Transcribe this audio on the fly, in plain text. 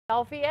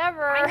Selfie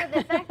ever. I know,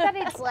 the fact that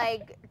it's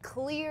like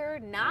clear,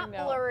 not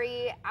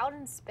blurry, out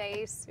in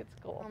space. It's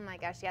cool. Oh my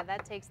gosh, yeah,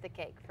 that takes the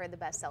cake for the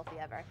best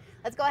selfie ever.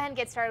 Let's go ahead and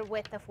get started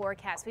with the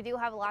forecast. We do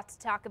have a lot to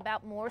talk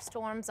about, more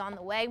storms on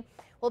the way.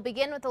 We'll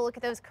begin with a look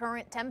at those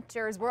current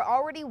temperatures. We're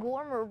already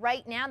warmer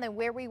right now than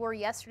where we were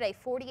yesterday.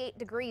 48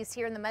 degrees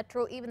here in the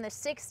metro, even the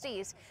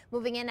 60s.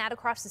 Moving in out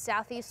across the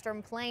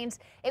southeastern plains.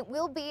 It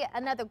will be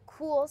another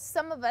cool,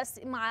 some of us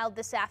mild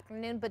this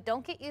afternoon, but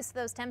don't get used to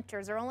those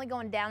temperatures. They're only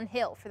going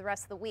downhill for the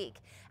rest of the week.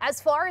 As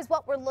far as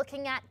what we're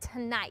looking at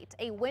tonight,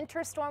 a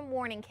winter storm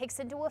warning kicks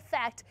into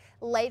effect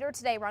later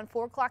today around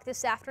 4 o'clock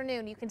this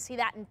afternoon. You can see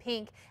that in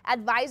pink.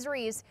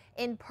 Advisories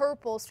in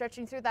purple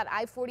stretching through that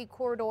I-40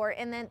 corridor,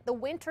 and then the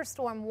winter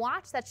storm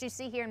watch that you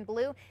see here in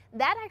blue,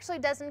 that actually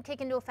doesn't kick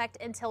into effect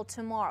until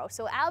tomorrow.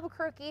 So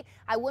Albuquerque,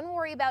 I wouldn't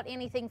worry about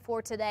anything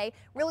for today.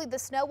 Really, the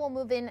snow will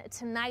move in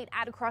tonight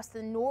out across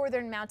the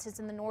northern mountains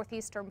in the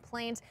northeastern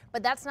plains,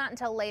 but that's not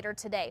until later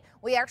today.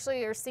 We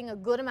actually are seeing a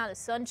good amount of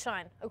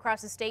sunshine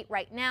across the state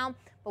right now.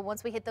 But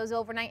once we hit those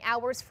overnight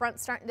hours,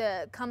 fronts starting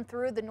to come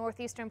through the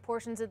northeastern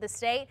portions of the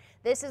state.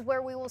 This is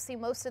where we will see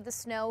most of the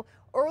snow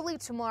early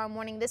tomorrow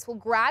morning. This will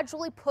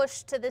gradually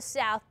push to the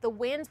south. The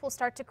winds will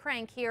start to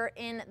crank here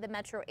in the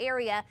metro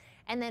area.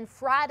 And then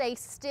Friday,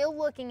 still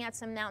looking at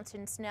some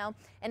mountain snow,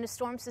 and a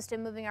storm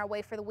system moving our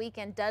way for the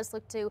weekend does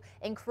look to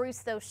increase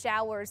those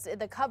showers,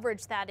 the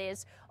coverage that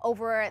is,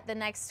 over the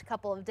next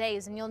couple of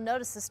days. And you'll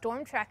notice the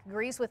storm track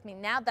agrees with me.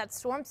 Now that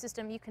storm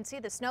system, you can see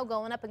the snow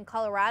going up in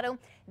Colorado.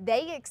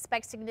 They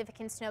expect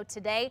significant snow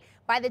today.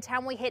 By the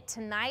time we hit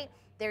tonight,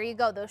 there you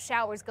go, those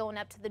showers going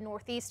up to the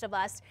northeast of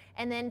us.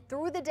 And then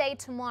through the day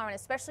tomorrow, and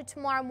especially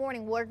tomorrow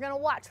morning, we're going to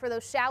watch for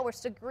those showers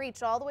to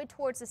reach all the way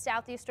towards the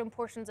southeastern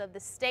portions of the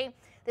state.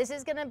 This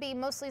is going to be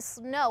mostly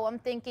snow. I'm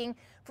thinking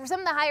for some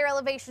of the higher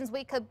elevations,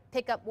 we could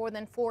pick up more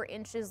than 4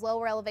 inches.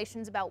 Lower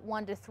elevations about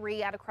 1 to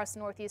 3 out across the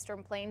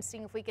northeastern plains,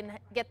 seeing if we can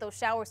get those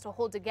showers to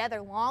hold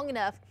together long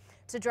enough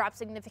to drop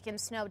significant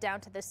snow down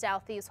to the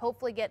southeast,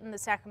 hopefully get in the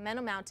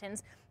Sacramento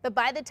mountains. But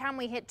by the time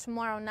we hit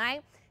tomorrow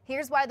night,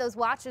 here's why those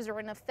watches are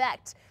in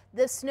effect.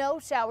 The snow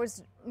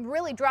showers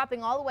really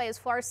dropping all the way as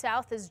far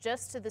south as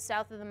just to the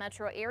south of the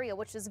metro area,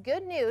 which is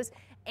good news.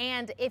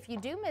 And if you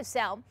do miss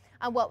out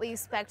on what we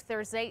expect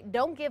Thursday,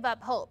 don't give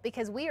up hope,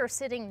 because we are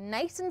sitting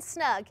nice and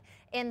snug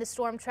in the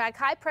storm track.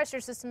 High pressure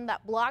system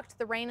that blocked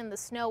the rain and the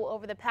snow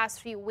over the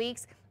past few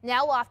weeks,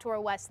 now off to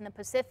our west in the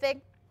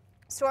Pacific.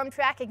 Storm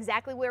track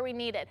exactly where we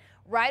need it,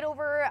 right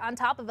over on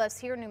top of us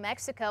here in New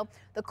Mexico.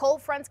 The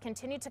cold fronts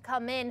continue to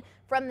come in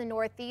from the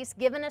northeast,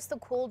 giving us the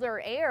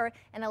colder air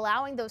and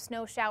allowing those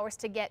snow showers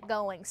to get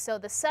going. So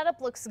the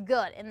setup looks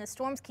good, and the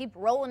storms keep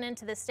rolling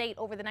into the state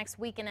over the next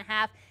week and a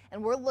half,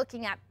 and we're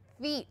looking at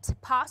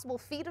possible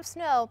feet of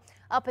snow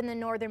up in the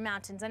northern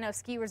mountains. I know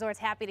ski resorts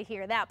happy to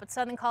hear that, but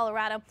southern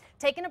Colorado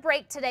taking a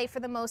break today for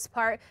the most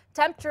part.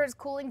 Temperatures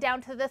cooling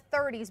down to the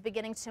 30s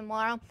beginning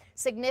tomorrow.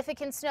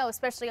 Significant snow,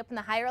 especially up in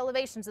the higher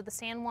elevations of the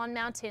San Juan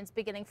Mountains,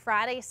 beginning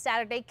Friday,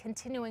 Saturday,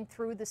 continuing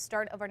through the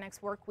start of our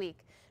next work week.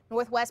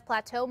 Northwest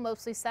Plateau,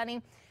 mostly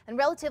sunny and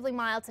relatively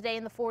mild today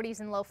in the 40s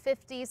and low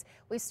 50s.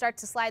 We start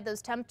to slide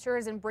those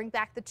temperatures and bring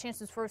back the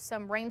chances for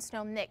some rain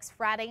snow mix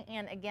Friday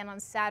and again on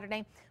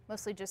Saturday.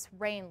 Mostly just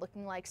rain,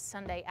 looking like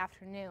Sunday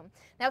afternoon.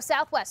 Now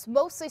Southwest,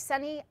 mostly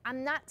sunny.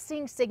 I'm not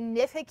seeing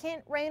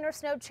significant rain or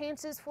snow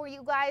chances for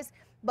you guys,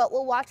 but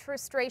we'll watch for a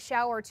stray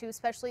shower or two,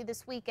 especially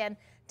this weekend.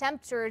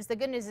 Temperatures, the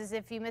good news is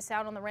if you miss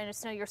out on the rain or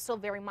snow, you're still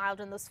very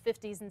mild in those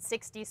 50s and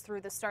 60s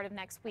through the start of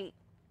next week.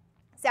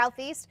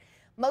 Southeast,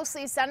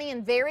 mostly sunny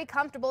and very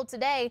comfortable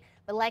today,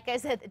 but like I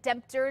said, the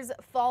temperatures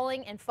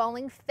falling and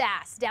falling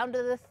fast down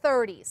to the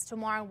 30s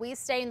tomorrow. We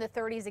stay in the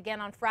 30s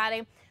again on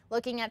Friday.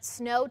 Looking at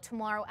snow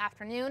tomorrow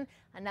afternoon,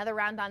 another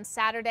round on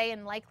Saturday,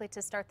 and likely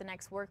to start the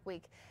next work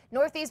week.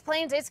 Northeast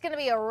Plains, it's going to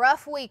be a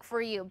rough week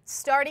for you.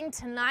 Starting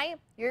tonight,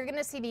 you're going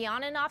to see the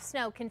on and off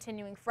snow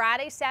continuing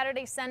Friday,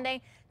 Saturday,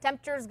 Sunday.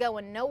 Temperatures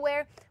going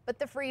nowhere but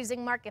the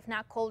freezing mark, if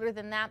not colder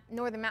than that.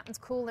 Northern mountains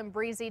cool and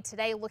breezy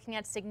today, looking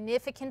at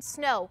significant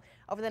snow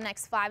over the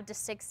next 5 to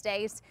 6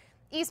 days.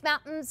 East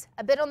Mountains,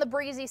 a bit on the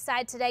breezy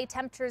side today.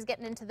 Temperatures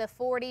getting into the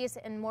 40s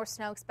and more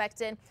snow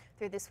expected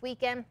through this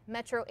weekend.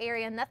 Metro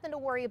area, nothing to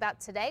worry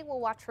about today. We'll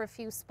watch for a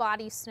few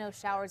spotty snow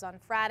showers on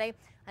Friday.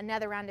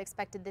 Another round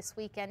expected this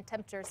weekend.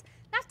 Temperatures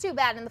not too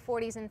bad in the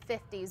 40s and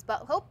 50s,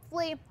 but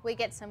hopefully we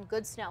get some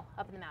good snow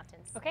up in the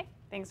mountains. Okay,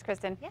 thanks,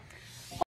 Kristen. Yeah.